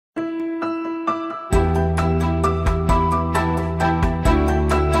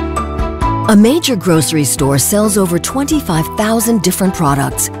A major grocery store sells over 25,000 different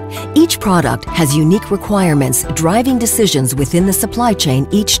products. Each product has unique requirements driving decisions within the supply chain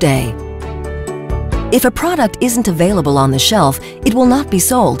each day. If a product isn't available on the shelf, it will not be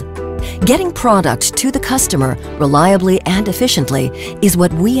sold. Getting product to the customer reliably and efficiently is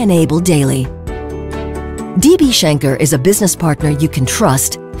what we enable daily. DB Schenker is a business partner you can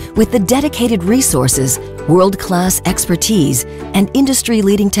trust with the dedicated resources, world-class expertise, and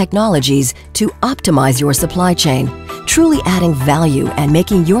industry-leading technologies to optimize your supply chain, truly adding value and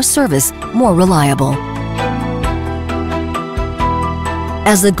making your service more reliable.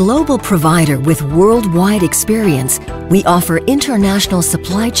 As a global provider with worldwide experience, we offer international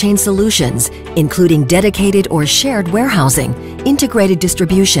supply chain solutions, including dedicated or shared warehousing, integrated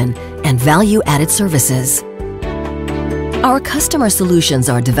distribution, and value-added services. Our customer solutions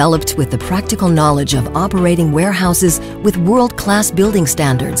are developed with the practical knowledge of operating warehouses with world-class building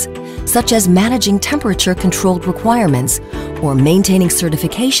standards, such as managing temperature-controlled requirements or maintaining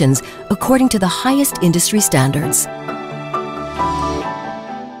certifications according to the highest industry standards.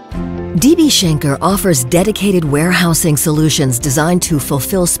 DB Schenker offers dedicated warehousing solutions designed to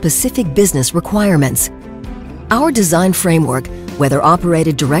fulfill specific business requirements. Our design framework, whether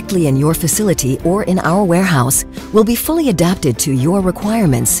operated directly in your facility or in our warehouse, will be fully adapted to your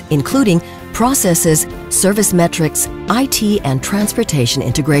requirements, including processes, service metrics, IT, and transportation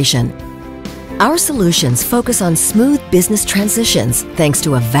integration. Our solutions focus on smooth business transitions thanks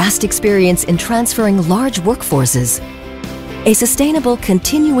to a vast experience in transferring large workforces. A sustainable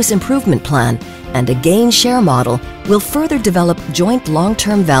continuous improvement plan and a gain-share model will further develop joint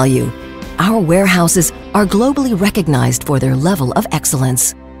long-term value. Our warehouses are globally recognized for their level of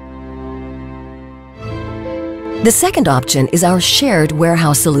excellence. The second option is our shared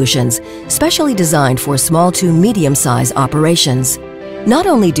warehouse solutions, specially designed for small to medium-sized operations. Not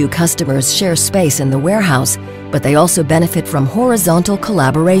only do customers share space in the warehouse, but they also benefit from horizontal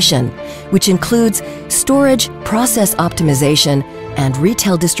collaboration, which includes storage, process optimization, and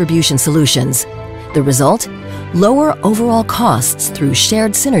retail distribution solutions. The result? Lower overall costs through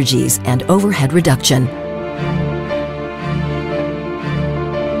shared synergies and overhead reduction.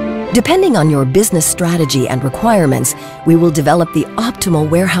 Depending on your business strategy and requirements, we will develop the optimal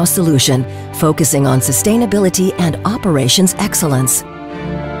warehouse solution, focusing on sustainability and operations excellence.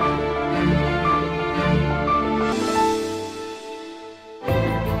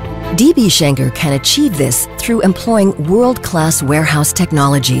 DB Schenker can achieve this through employing world-class warehouse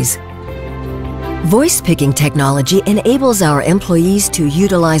technologies. Voice picking technology enables our employees to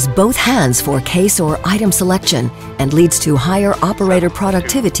utilize both hands for case or item selection and leads to higher operator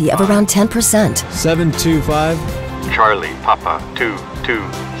productivity of around 10%. 725 Charlie Papa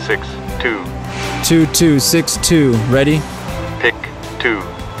 2262 2262. Ready? Pick 2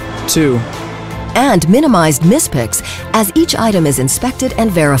 2. And minimized mispicks as each item is inspected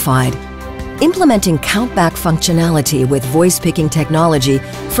and verified. Implementing countback functionality with voice picking technology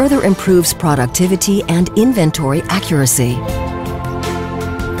further improves productivity and inventory accuracy.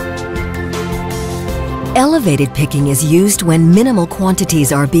 Elevated picking is used when minimal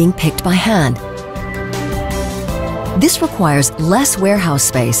quantities are being picked by hand. This requires less warehouse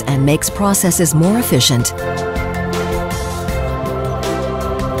space and makes processes more efficient.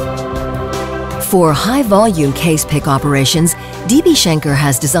 For high-volume case pick operations, DB Schenker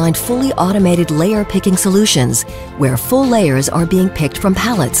has designed fully automated layer picking solutions where full layers are being picked from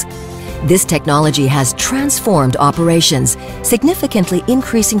pallets. This technology has transformed operations, significantly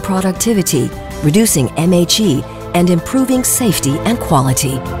increasing productivity, reducing MHE, and improving safety and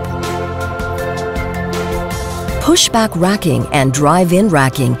quality. Pushback racking and drive-in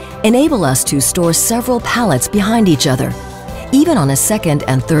racking enable us to store several pallets behind each other, even on a second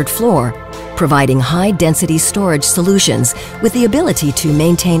and third floor, providing high-density storage solutions with the ability to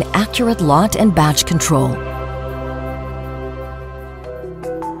maintain accurate lot and batch control.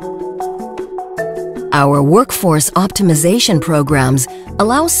 Our workforce optimization programs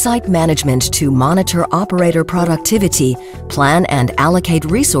allow site management to monitor operator productivity, plan and allocate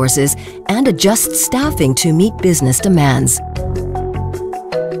resources, and adjust staffing to meet business demands.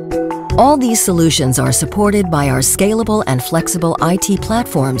 All these solutions are supported by our scalable and flexible IT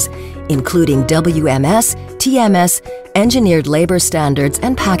platforms, including WMS, TMS, engineered labor standards,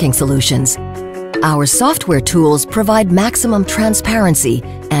 and packing solutions. Our software tools provide maximum transparency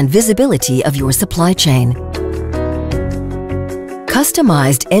and visibility of your supply chain.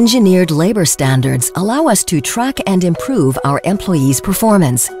 Customized engineered labor standards allow us to track and improve our employees'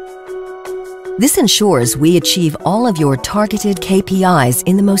 performance. This ensures we achieve all of your targeted KPIs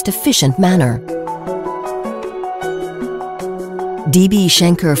in the most efficient manner. DB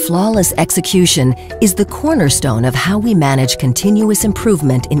Schenker flawless execution is the cornerstone of how we manage continuous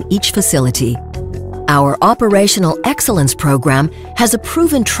improvement in each facility. Our Operational Excellence Program has a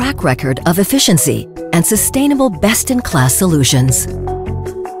proven track record of efficiency and sustainable best-in-class solutions.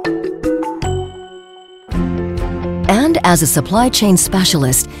 And as a supply chain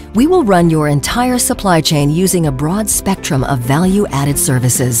specialist, we will run your entire supply chain using a broad spectrum of value-added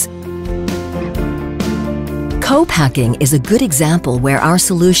services. Co-packing is a good example where our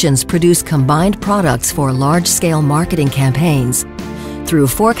solutions produce combined products for large-scale marketing campaigns. Through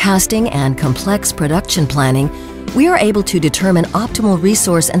forecasting and complex production planning, we are able to determine optimal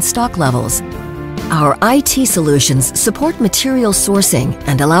resource and stock levels. Our IT solutions support material sourcing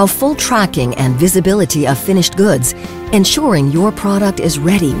and allow full tracking and visibility of finished goods, ensuring your product is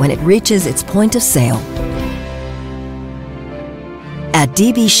ready when it reaches its point of sale. At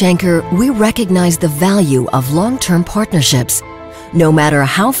DB Schenker, we recognize the value of long-term partnerships, no matter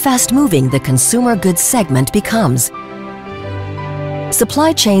how fast-moving the consumer goods segment becomes.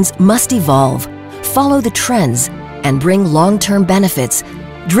 Supply chains must evolve, follow the trends, and bring long-term benefits,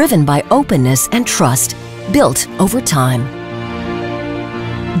 driven by openness and trust, built over time.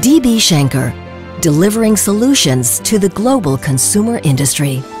 DB Schenker, delivering solutions to the global consumer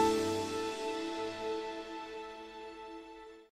industry.